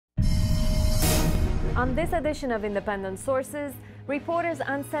On this edition of Independent Sources, Reporters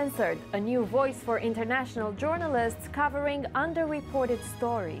Uncensored, a new voice for international journalists covering underreported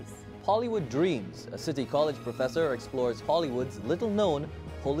stories. Hollywood Dreams, a City College professor explores Hollywood's little-known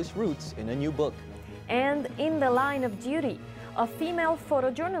Polish roots in a new book. And In the Line of Duty, a female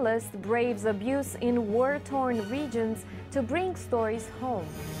photojournalist braves abuse in war-torn regions to bring stories home.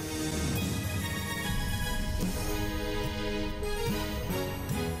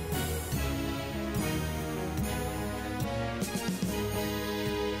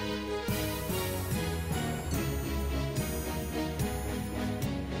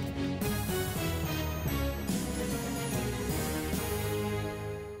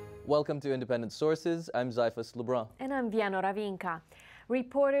 Welcome to Independent Sources. I'm Zyphus Lebrun. And I'm Viano Ravinka.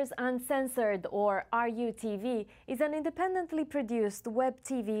 Reporters Uncensored, or RUTV, is an independently produced web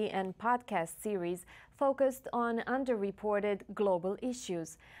TV and podcast series focused on underreported global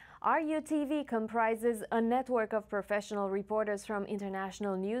issues. RUTV comprises a network of professional reporters from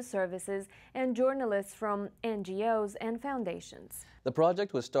international news services and journalists from NGOs and foundations. The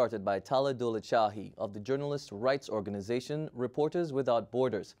project was started by Tala Dolachahi of the journalist rights organization Reporters Without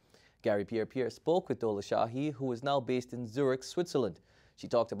Borders. Gary Pierre-Pierre spoke with Dolachahi, who is now based in Zurich, Switzerland. She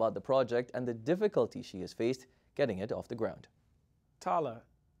talked about the project and the difficulty she has faced getting it off the ground. Tala,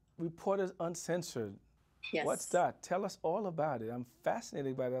 Reporters Uncensored. Yes. What's that? Tell us all about it. I'm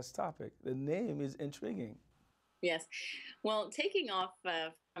fascinated by this topic. The name is intriguing. Yes. Well, taking off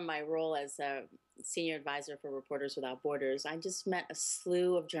from my role as a senior advisor for Reporters Without Borders, I just met a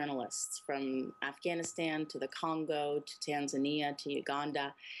slew of journalists from Afghanistan to the Congo to Tanzania to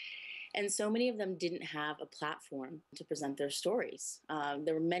Uganda. And so many of them didn't have a platform to present their stories.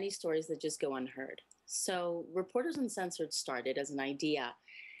 There were many stories that just go unheard. So Reporters Uncensored started as an idea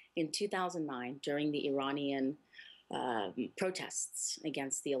in 2009 during the Iranian protests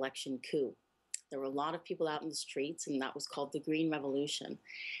against the election coup. There were a lot of people out in the streets, and that was called the Green Revolution.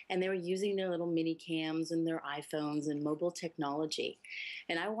 And they were using their little mini cams and their iPhones and mobile technology.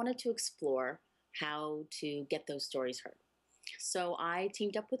 And I wanted to explore how to get those stories heard. So I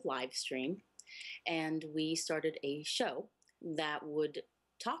teamed up with Livestream, and we started a show that would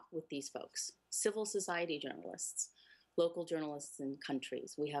talk with these folks, civil society journalists, local journalists in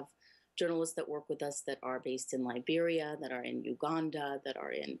countries. We have journalists that work with us that are based in Liberia, that are in Uganda, that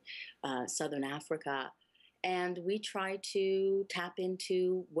are in Southern Africa. And we try to tap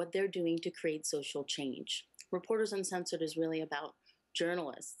into what they're doing to create social change. Reporters Uncensored is really about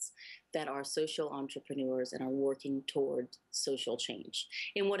journalists that are social entrepreneurs and are working toward social change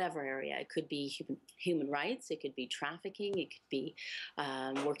in whatever area. It could be human rights, it could be trafficking, it could be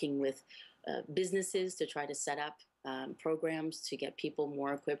working with businesses to try to set up programs to get people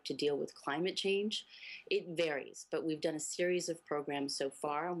more equipped to deal with climate change. It varies, but we've done a series of programs so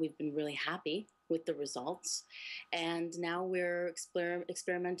far, and we've been really happy with the results. And now we're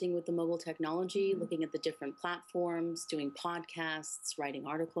experimenting with the mobile technology, looking at the different platforms, doing podcasts, writing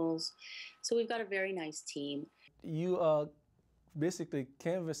articles. So we've got a very nice team. You are basically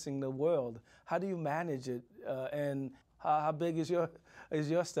canvassing the world. How do you manage it? And how big is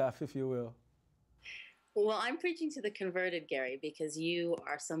your staff, if you will? Well, I'm preaching to the converted, Gary, because you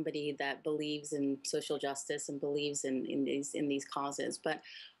are somebody that believes in social justice and believes in these causes. But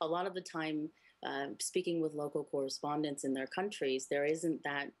a lot of the time, speaking with local correspondents in their countries, there isn't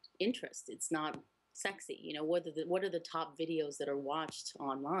that interest. It's not sexy. You know, what are the top videos that are watched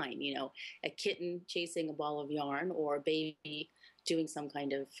online? You know, a kitten chasing a ball of yarn or a baby doing some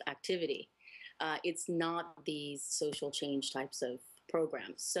kind of activity. It's not these social change types of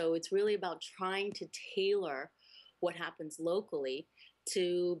programs. So it's really about trying to tailor what happens locally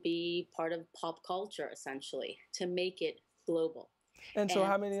to be part of pop culture, essentially, to make it global. And so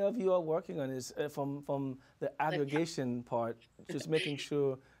how many of you are working on this from the aggregation part, just making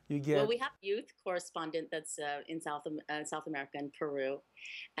sure you get... Well, we have a youth correspondent that's in South America and Peru.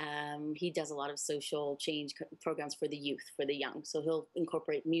 He does a lot of social change programs for the youth, for the young. So he'll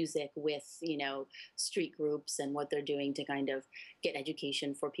incorporate music with, you know, street groups and what they're doing to kind of get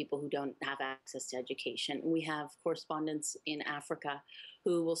education for people who don't have access to education. We have correspondents in Africa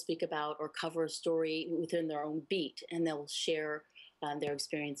who will speak about or cover a story within their own beat, and they'll share their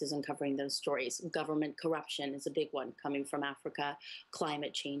experiences in covering those stories. Government corruption is a big one coming from Africa.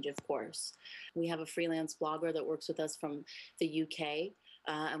 Climate change, of course. We have a freelance blogger that works with us from the UK,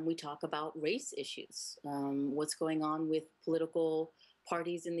 and we talk about race issues, what's going on with political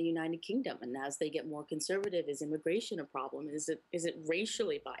parties in the United Kingdom, and as they get more conservative, is immigration a problem? Is it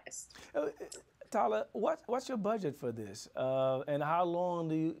racially biased? Tala, what's your budget for this, and how long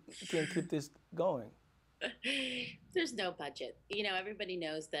do you can keep this going? There's no budget. You know, everybody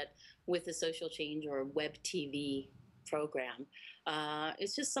knows that with a social change or a web TV program,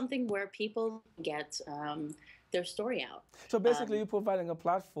 it's just something where people get their story out. So basically, you're providing a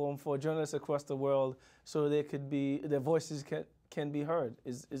platform for journalists across the world so they could be, their voices can be heard.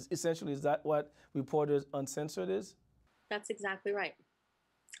 Is essentially, is that what Reporters Uncensored is? That's exactly right.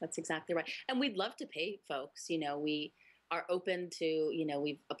 That's exactly right. And we'd love to pay folks. You know, we are open to, you know,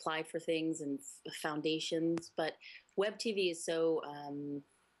 we've applied for things and foundations, but web TV is so,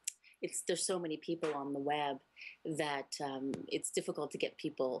 there's so many people on the web that it's difficult to get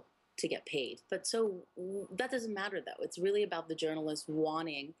people to get paid. But so that doesn't matter, though. It's really about the journalists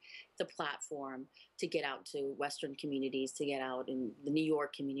wanting the platform to get out to Western communities, to get out in the New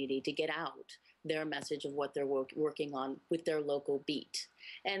York community, to get out their message of what they're working on with their local beat.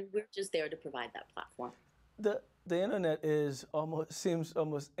 And we're just there to provide that platform. The internet seems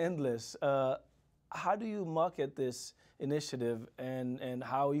almost endless. How do you market this initiative, and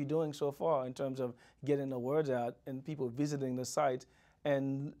how are you doing so far in terms of getting the words out and people visiting the site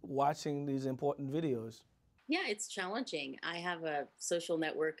and watching these important videos? Yeah, it's challenging. I have a social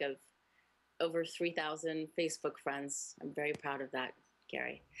network of over 3,000 Facebook friends. I'm very proud of that,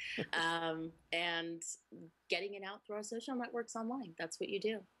 Gary. And getting it out through our social networks online, that's what you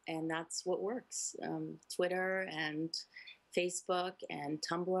do. And that's what works. Twitter and Facebook and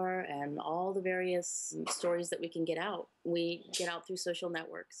Tumblr and all the various stories that we can get out. We get out through social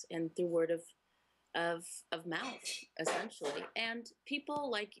networks and through word of mouth, essentially. And people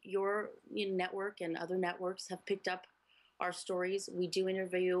like your network and other networks have picked up our stories. We do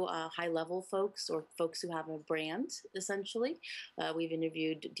interview high-level folks or folks who have a brand, essentially. We've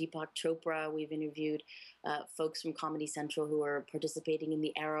interviewed Deepak Chopra. We've interviewed folks from Comedy Central who are participating in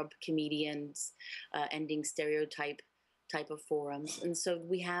the Arab Comedians Ending Stereotype type of forums. And so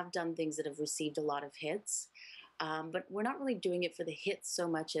we have done things that have received a lot of hits. But we're not really doing it for the hits so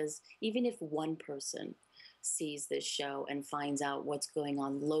much as even if one person sees this show and finds out what's going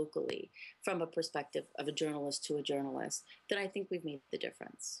on locally from a perspective of a journalist to a journalist, then I think we've made the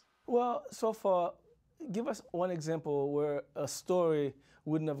difference. Well, so far, give us one example where a story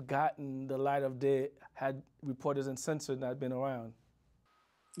wouldn't have gotten the light of day had Reporters Uncensored not been around.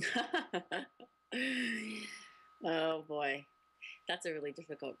 Oh, boy. That's a really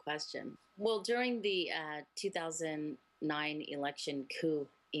difficult question. Well, during the 2009 election coup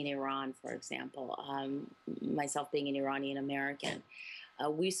in Iran, for example, myself being an Iranian American,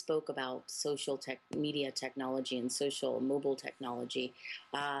 we spoke about social media technology and social mobile technology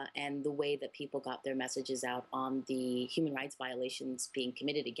and the way that people got their messages out on the human rights violations being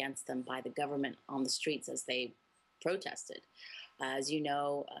committed against them by the government on the streets as they protested. As you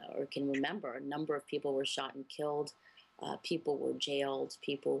know, or can remember, a number of people were shot and killed. People were jailed,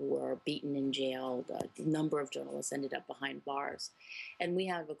 people were beaten and jailed, a number of journalists ended up behind bars. And we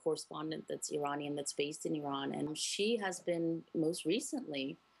have a correspondent that's Iranian that's based in Iran, and she has been most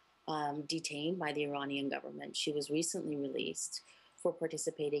recently detained by the Iranian government. She was recently released for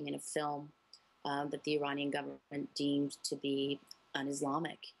participating in a film that the Iranian government deemed to be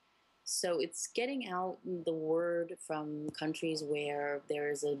un-Islamic. So it's getting out the word from countries where there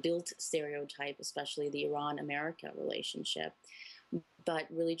is a built stereotype, especially the Iran-America relationship, but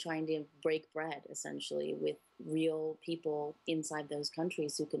really trying to break bread, essentially, with real people inside those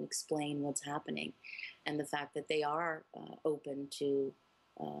countries who can explain what's happening and the fact that they are open to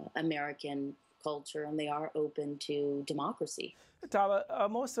American culture and they are open to democracy. Tala, are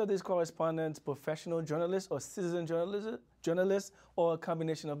most of these correspondents professional journalists or citizen journalists or a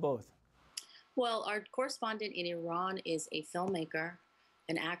combination of both? Well, our correspondent in Iran is a filmmaker,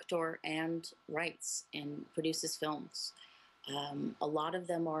 an actor, and writes and produces films. A lot of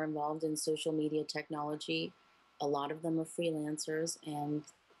them are involved in social media technology. A lot of them are freelancers, and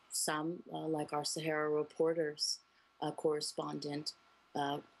some, like our Sahara Reporters correspondent,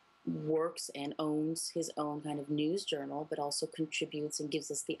 works and owns his own kind of news journal, but also contributes and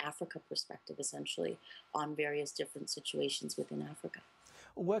gives us the Africa perspective, essentially, on various different situations within Africa.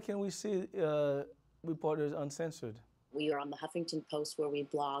 Where can we see Reporters Uncensored? We are on the Huffington Post, where we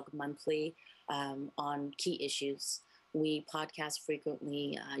blog monthly on key issues. We podcast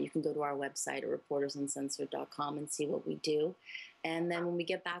frequently. You can go to our website at reportersuncensored.com and see what we do. And then when we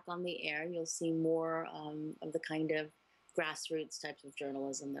get back on the air, you'll see more of the kind of grassroots types of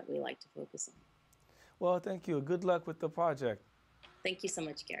journalism that we like to focus on. Well, thank you. Good luck with the project. Thank you so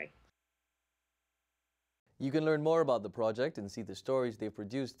much, Gary. You can learn more about the project and see the stories they've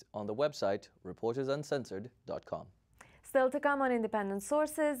produced on the website reportersuncensored.com. Still to come on Independent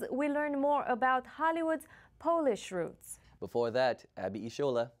Sources, we learn more about Hollywood's Polish roots. Before that, Abby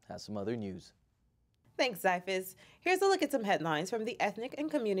Ishola has some other news. Thanks, Zyphus. Here's a look at some headlines from the ethnic and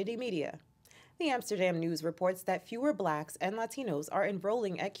community media. The Amsterdam News reports that fewer blacks and Latinos are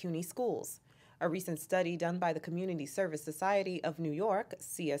enrolling at CUNY schools. A recent study done by the Community Service Society of New York,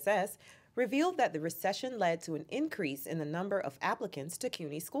 CSS, revealed that the recession led to an increase in the number of applicants to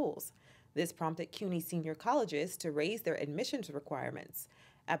CUNY schools. This prompted CUNY senior colleges to raise their admissions requirements.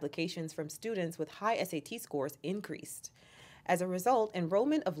 Applications from students with high SAT scores increased. As a result,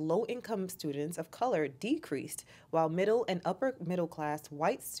 enrollment of low-income students of color decreased, while middle and upper middle-class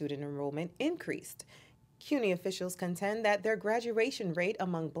white student enrollment increased. CUNY officials contend that their graduation rate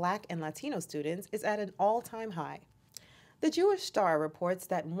among Black and Latino students is at an all-time high. The Jewish Star reports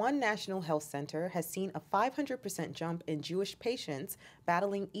that one national health center has seen a 500% jump in Jewish patients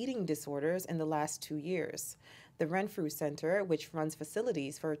battling eating disorders in the last 2 years. The Renfrew Center, which runs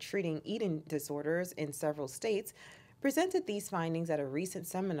facilities for treating eating disorders in several states, presented these findings at a recent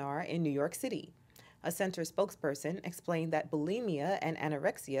seminar in New York City. A center spokesperson explained that bulimia and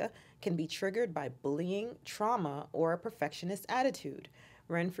anorexia can be triggered by bullying, trauma, or a perfectionist attitude.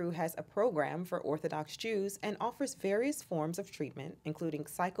 Renfrew has a program for Orthodox Jews and offers various forms of treatment, including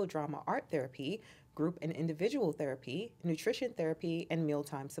psychodrama art therapy, group and individual therapy, nutrition therapy, and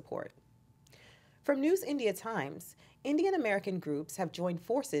mealtime support. From News India Times, Indian American groups have joined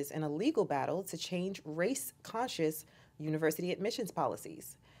forces in a legal battle to change race-conscious university admissions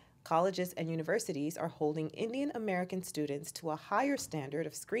policies. Colleges and universities are holding Indian American students to a higher standard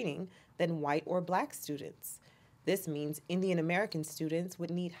of screening than white or black students. This means Indian American students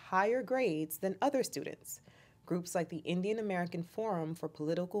would need higher grades than other students. Groups like the Indian American Forum for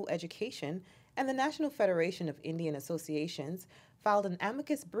Political Education and the National Federation of Indian Associations filed an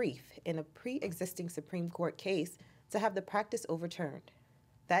amicus brief in a pre-existing Supreme Court case to have the practice overturned.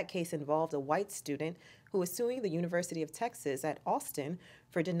 That case involved a white student who was suing the University of Texas at Austin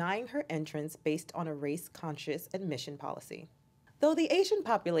for denying her entrance based on a race-conscious admission policy. Though the Asian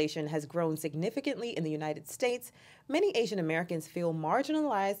population has grown significantly in the United States, many Asian Americans feel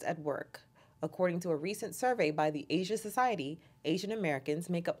marginalized at work. According to a recent survey by the Asia Society, Asian Americans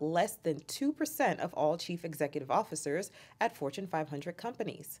make up less than 2% of all chief executive officers at Fortune 500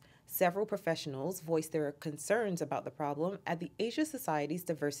 companies. Several professionals voiced their concerns about the problem at the Asia Society's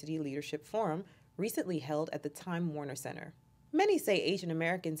Diversity Leadership Forum, recently held at the Time Warner Center. Many say Asian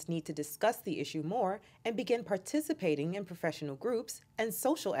Americans need to discuss the issue more and begin participating in professional groups and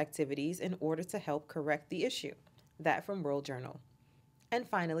social activities in order to help correct the issue. That from World Journal. And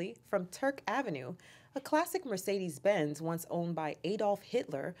finally, from Turk Avenue, a classic Mercedes-Benz once owned by Adolf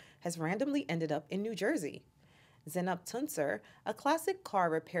Hitler has randomly ended up in New Jersey. Zeynep Tuncer, a classic car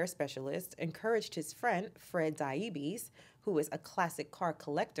repair specialist, encouraged his friend Fred Daibes, who is a classic car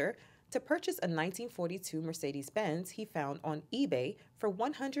collector, to purchase a 1942 Mercedes-Benz he found on eBay for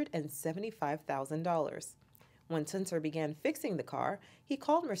 $175,000. When Tuncer began fixing the car, he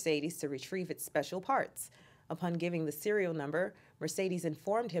called Mercedes to retrieve its special parts. Upon giving the serial number, Mercedes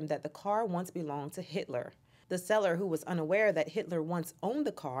informed him that the car once belonged to Hitler. The seller, who was unaware that Hitler once owned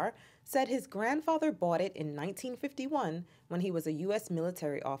the car, said his grandfather bought it in 1951 when he was a U.S.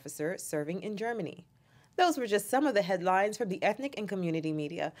 military officer serving in Germany. Those were just some of the headlines from the ethnic and community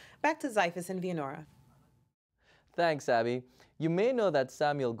media. Back to Zyphus and Vianora. Thanks, Abby. You may know that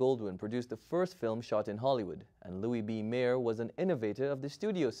Samuel Goldwyn produced the first film shot in Hollywood, and Louis B. Mayer was an innovator of the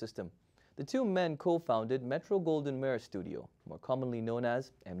studio system. The two men co-founded Metro-Goldwyn-Mayer Studio, more commonly known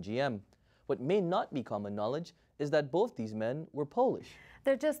as MGM. What may not be common knowledge is that both these men were Polish.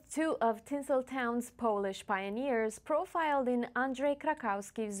 They're just two of Tinseltown's Polish pioneers profiled in Andrzej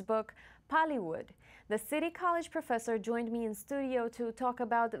Krakowski's book, Pollywood. The City College professor joined me in studio to talk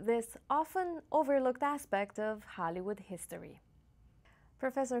about this often overlooked aspect of Hollywood history.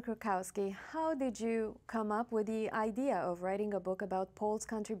 Professor Krakowski, how did you come up with the idea of writing a book about Poles'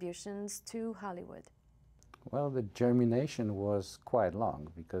 contributions to Hollywood? Well, the germination was quite long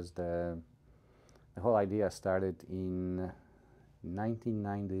because the whole idea started in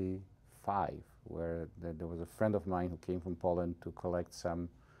 1995, where there was a friend of mine who came from Poland to collect some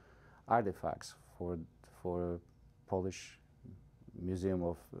artifacts for Polish Museum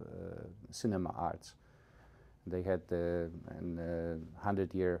of Cinema Arts. They had a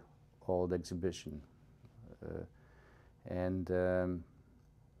 100-year-old exhibition, and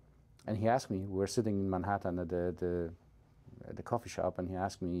he asked me. We were sitting in Manhattan at the coffee shop, and he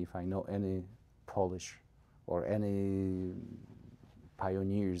asked me if I know any Polish or any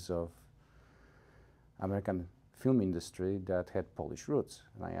pioneers of American film industry that had Polish roots.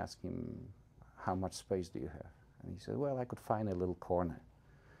 And I asked him, how much space do you have? And he said, well, I could find a little corner.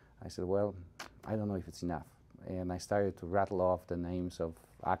 I said, well, I don't know if it's enough. And I started to rattle off the names of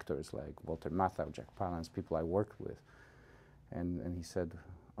actors like Walter Matthau, Jack Palance, people I worked with. And he said,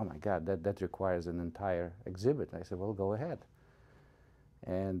 oh my God, that requires an entire exhibit. I said, well, go ahead.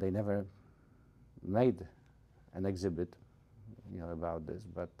 And they never made an exhibit, about this,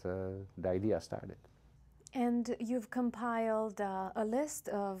 but the idea started. And you've compiled a list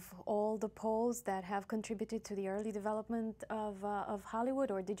of all the Poles that have contributed to the early development of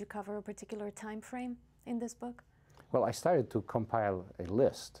Hollywood, or did you cover a particular time frame in this book? Well, I started to compile a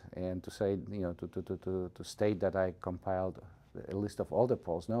list, and to say, to state that I compiled a list of all the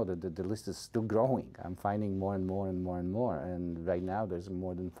Poles. No, the list is still growing. I'm finding more and more and more and more, and right now there's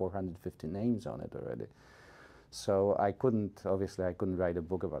more than 450 names on it already. So obviously I couldn't write a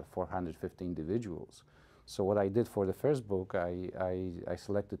book about 450 individuals. So what I did for the first book, I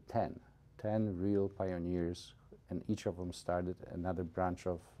selected 10 real pioneers, and each of them started another branch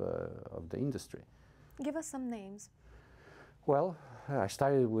of the industry. Give us some names. Well, I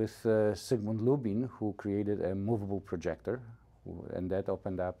started with Zygmunt Lubin, who created a movable projector, and that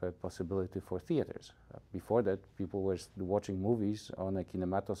opened up a possibility for theaters. Before that, people were watching movies on a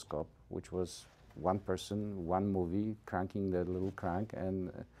kinematoscope, which was one person, one movie, cranking the little crank, and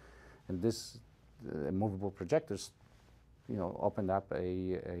this movable projectors, opened up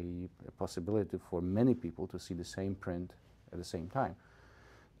a possibility for many people to see the same print at the same time.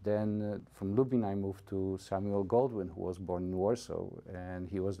 Then from Lubin I moved to Samuel Goldwyn, who was born in Warsaw, and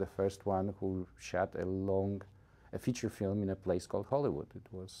he was the first one who shot a feature film in a place called Hollywood. It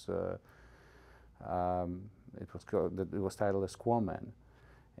was titled A Squaw Man.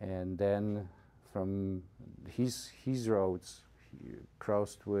 And then from his roads, he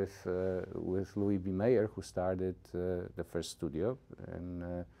crossed with Louis B. Mayer, who started the first studio,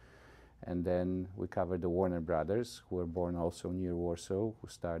 and then we covered the Warner Brothers, who were born also near Warsaw, who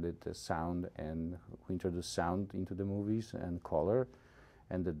started the sound and who introduced sound into the movies and color,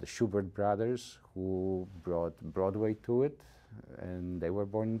 and the Schubert brothers, who brought Broadway to it, and they were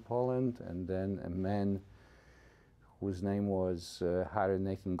born in Poland, and then a man whose name was Harry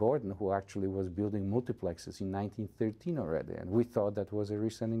Nathan Gordon, who actually was building multiplexes in 1913 already, and we thought that was a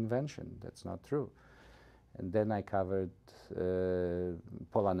recent invention. That's not true. And then I covered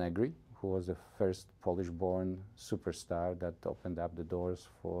Pola Negri, who was the first Polish-born superstar that opened up the doors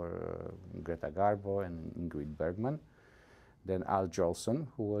for Greta Garbo and Ingrid Bergman. Then Al Jolson,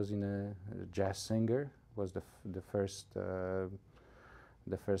 who was a jazz singer, was the first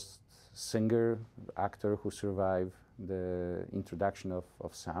singer, actor who survived the introduction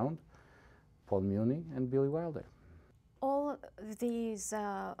of sound, Paul Muni and Billy Wilder. All these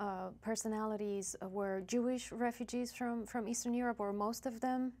personalities were Jewish refugees from Eastern Europe, or most of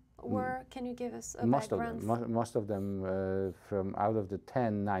them were? Can you give us a background? Most of them from out of the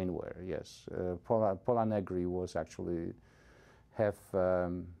 10, 9 were, yes. Pola Negri was actually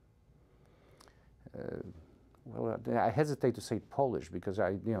well, I hesitate to say Polish because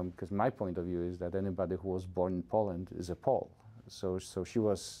because my point of view is that anybody who was born in Poland is a Pole. So she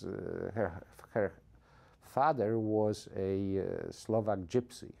was her father was a Slovak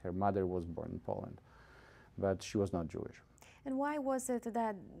gypsy. Her mother was born in Poland, but she was not Jewish. And why was it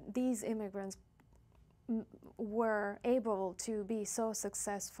that these immigrants were able to be so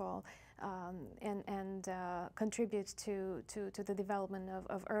successful and contribute to the development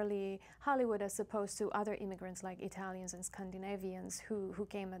of early Hollywood, as opposed to other immigrants like Italians and Scandinavians who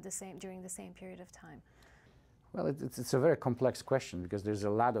came at during the same period of time? Well, it's a very complex question because there's a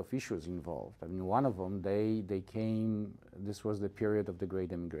lot of issues involved. I mean, one of them, they came, this was the period of the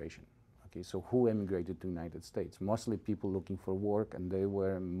Great Immigration. Okay, so who emigrated to the United States? Mostly people looking for work, and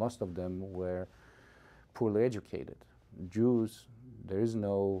most of them were poorly educated. Jews, there is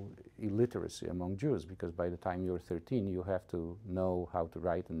no illiteracy among Jews because by the time you're 13, you have to know how to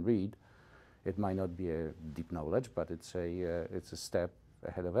write and read. It might not be a deep knowledge, but it's a step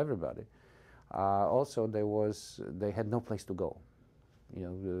ahead of everybody. Also, they had no place to go.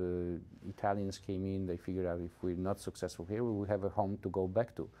 The Italians came in, they figured out if we're not successful here, we will have a home to go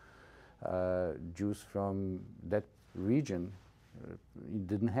back to. Jews from that region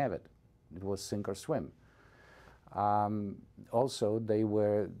didn't have it. It was sink or swim. Also,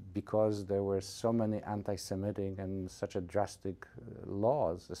 because there were so many anti-Semitic and such a drastic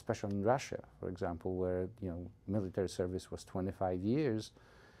laws, especially in Russia, for example, where military service was 25 years,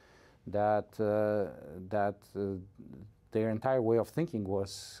 that their entire way of thinking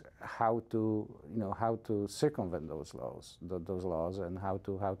was how to circumvent those laws, and how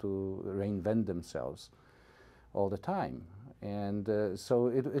to reinvent themselves all the time. And so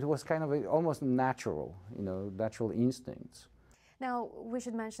it was kind of almost natural, natural instincts. Now, we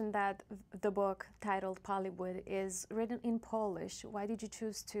should mention that the book titled Pollywood is written in Polish. Why did you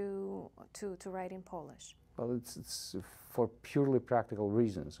choose to write in Polish? Well, it's for purely practical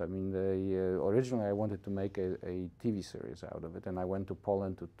reasons. I mean, originally I wanted to make a TV series out of it, and I went to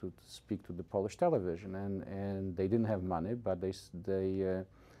Poland to speak to the Polish television, and they didn't have money, but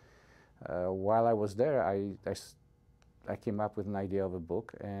while I was there, I came up with an idea of a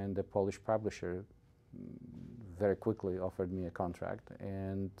book, and the Polish publisher very quickly offered me a contract,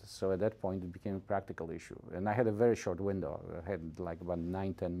 and so at that point it became a practical issue. And I had a very short window. I had like about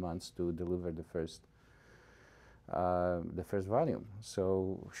 9-10 months to deliver the first volume.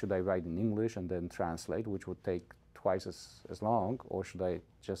 So should I write in English and then translate, which would take twice as long, or should I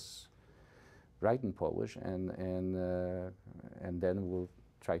just write in Polish and then we'll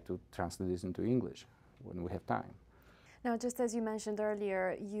try to translate this into English when we have time. Now, just as you mentioned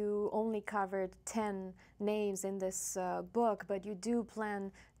earlier, you only covered 10 names in this book, but you do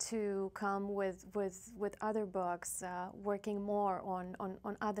plan to come with other books, working more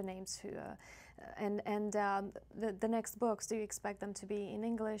on other names. The next books, do you expect them to be in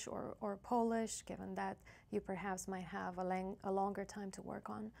English or Polish, given that you perhaps might have a longer time to work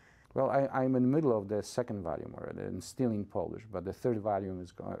on? Well, I'm in the middle of the second volume already, and still in Polish, but the third volume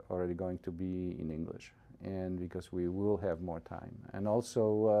is already going to be in English, and because we will have more time. And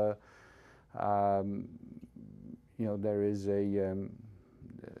also, you know, there is I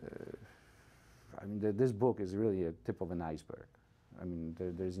mean, this book is really a tip of an iceberg. I mean,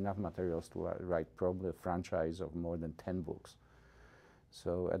 there's enough materials to write probably a franchise of more than 10 books.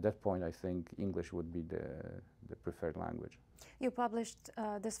 So at that point, I think English would be the preferred language. You published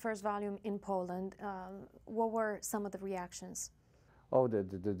this first volume in Poland. What were some of the reactions? Oh,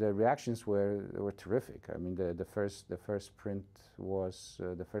 the reactions were terrific. I mean, the first print was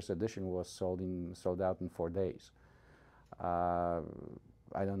the first edition was sold out in 4 days.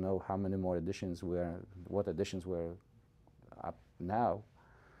 I don't know how many more editions what editions were up now,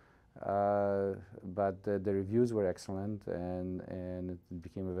 but the reviews were excellent, and it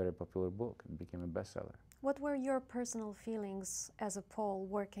became a very popular book. It became a bestseller. What were your personal feelings as a Pole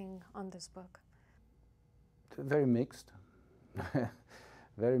working on this book? Very mixed.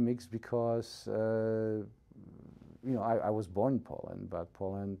 Very mixed because, you know, I was born in Poland, but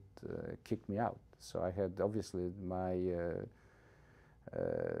Poland kicked me out. So I had obviously my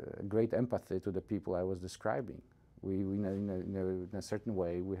great empathy to the people I was describing. We in a certain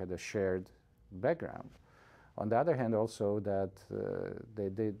way, we had a shared background. On the other hand, also that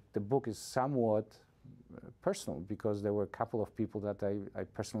the book is somewhat personal, because there were a couple of people that I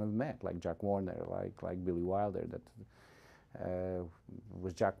personally met, like Jack Warner, like Billy Wilder. That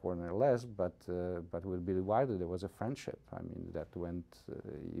with Jack Warner less, but with Billy Wilder there was a friendship. I mean, that went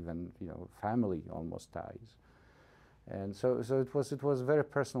even, you know, family almost ties, and so it was a very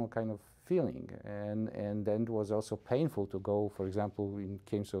personal kind of feeling, and then it was also painful to go, for example, in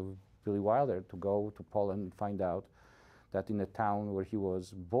case of Billy Wilder, to go to Poland and find out that in a town where he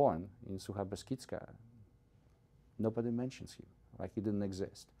was born, in Sucha Beskidzka, nobody mentions him, like he didn't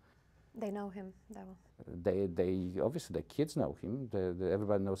exist. They know him, though. They obviously, the kids know him.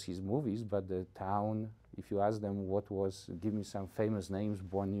 Everybody knows his movies, but the town, if you ask them give me some famous names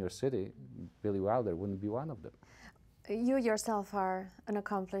born in your city, Billy Wilder wouldn't be one of them. You yourself are an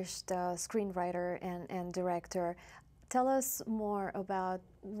accomplished screenwriter and director. Tell us more about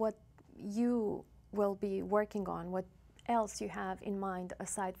what you will be working on, what else you have in mind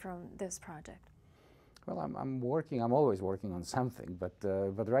aside from this project. Well, I'm always working on something,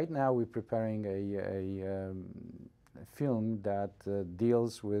 but right now we're preparing a film that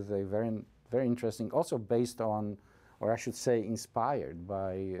deals with a very interesting, also based on, or I should say inspired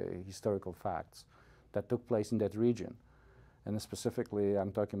by historical facts that took place in that region. And specifically,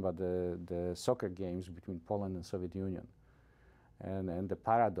 I'm talking about the soccer games between Poland and Soviet Union, and the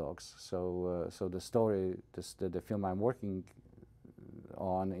paradox. So the story, the film I'm working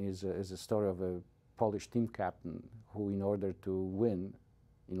on is a story of a Polish team captain who, in order to win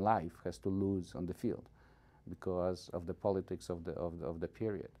in life, has to lose on the field because of the politics of the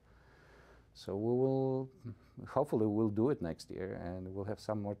period. So hopefully we'll do it next year, and we'll have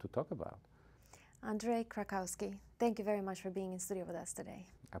some more to talk about. Andrzej Krakowski, thank you very much for being in studio with us today.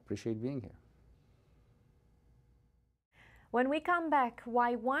 I appreciate being here. When we come back,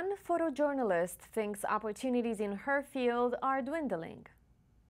 why one photojournalist thinks opportunities in her field are dwindling.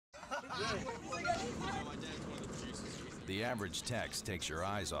 The average text takes your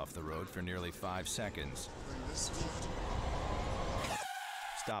eyes off the road for nearly 5 seconds.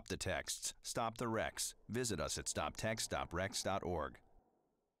 Stop the texts. Stop the wrecks. Visit us at stoptextstoprex.org.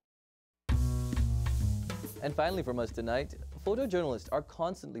 And finally from us tonight, photojournalists are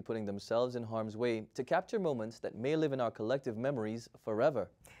constantly putting themselves in harm's way to capture moments that may live in our collective memories forever.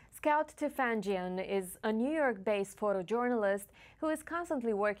 Scout Tufanjian is a New York-based photojournalist who is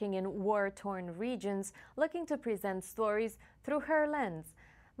constantly working in war-torn regions, looking to present stories through her lens.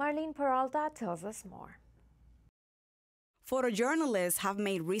 Marlene Peralta tells us more. Photojournalists have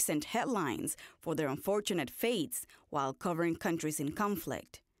made recent headlines for their unfortunate fates while covering countries in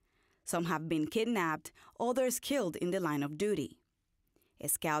conflict. Some have been kidnapped, others killed in the line of duty.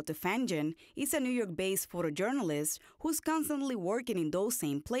 Scout Tufanjian is a New York-based photojournalist who's constantly working in those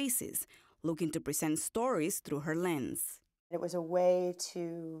same places, looking to present stories through her lens. It was a way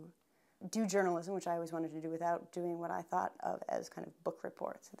to do journalism, which I always wanted to do, without doing what I thought of as kind of book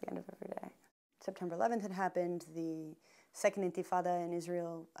reports at the end of every day. September 11th had happened, the second intifada in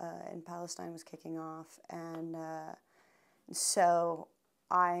Israel and Palestine was kicking off, and so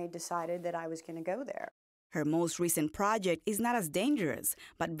I decided that I was going to go there. Her most recent project is not as dangerous,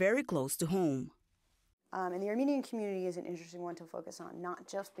 but very close to home. And the Armenian community is an interesting one to focus on, not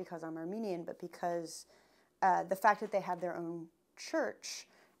just because I'm Armenian, but because the fact that they have their own church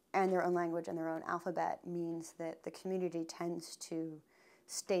and their own language and their own alphabet means that the community tends to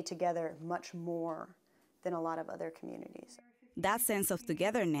stay together much more than a lot of other communities. That sense of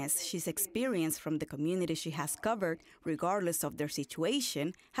togetherness she's experienced from the community she has covered, regardless of their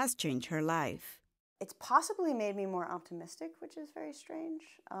situation, has changed her life. It's possibly made me more optimistic, which is very strange.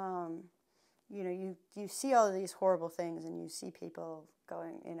 You know, you see all of these horrible things, and you see people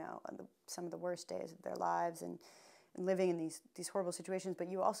going, you know, on some of the worst days of their lives and living in these horrible situations, but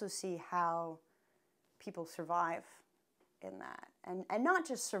you also see how people survive in that. And not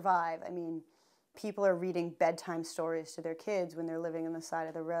just survive, I mean, people are reading bedtime stories to their kids when they're living on the side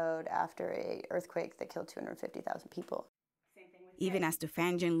of the road after an earthquake that killed 250,000 people. Even as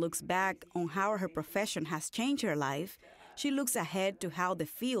Tufanjian looks back on how her profession has changed her life, she looks ahead to how the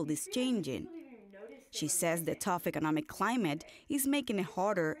field is changing. She says the tough economic climate is making it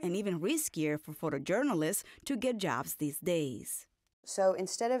harder and even riskier for photojournalists to get jobs these days. So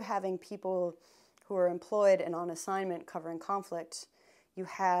instead of having people who are employed and on assignment covering conflict, you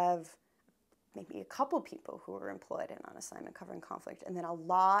have maybe a couple people who are employed and on assignment covering conflict, and then a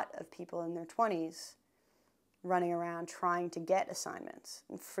lot of people in their 20s running around trying to get assignments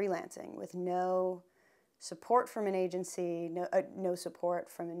and freelancing with no support from an agency, no support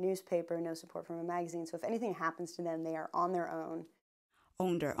from a newspaper, no support from a magazine. So if anything happens to them, they are on their own.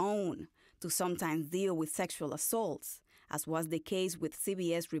 On their own, to sometimes deal with sexual assaults, as was the case with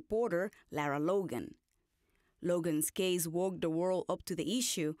CBS reporter Lara Logan. Logan's case woke the world up to the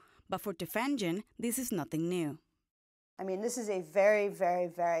issue, but for Tufanjian, this is nothing new. I mean, this is a very, very,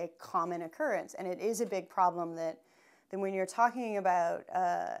 very common occurrence, and it is a big problem that when you're talking about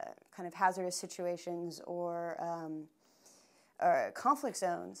kind of hazardous situations or conflict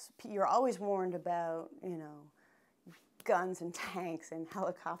zones, you're always warned about, you know, guns and tanks and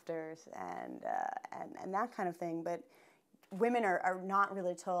helicopters and that kind of thing, but women are not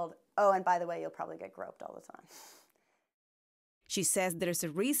really told, oh, and by the way, you'll probably get groped all the time. She says there's a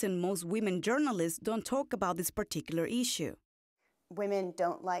reason most women journalists don't talk about this particular issue. Women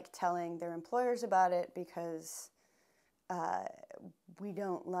don't like telling their employers about it because we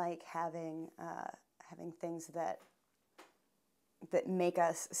don't like having things that make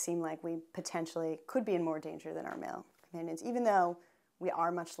us seem like we potentially could be in more danger than our male companions, even though we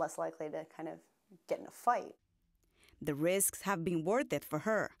are much less likely to kind of get in a fight. The risks have been worth it for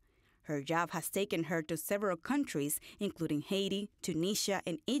her. Her job has taken her to several countries, including Haiti, Tunisia,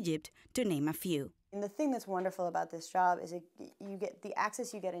 and Egypt, to name a few. And the thing that's wonderful about this job is you get the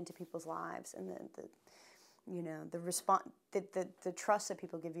access you get into people's lives, and the trust that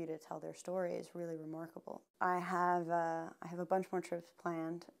people give you to tell their story is really remarkable. I have a bunch more trips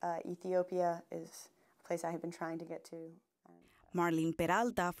planned. Ethiopia is a place I have been trying to get to. Marlene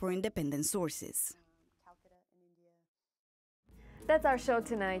Peralta for Independent Sources. That's our show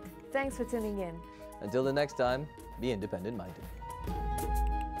tonight. Thanks for tuning in. Until the next time, be independent-minded.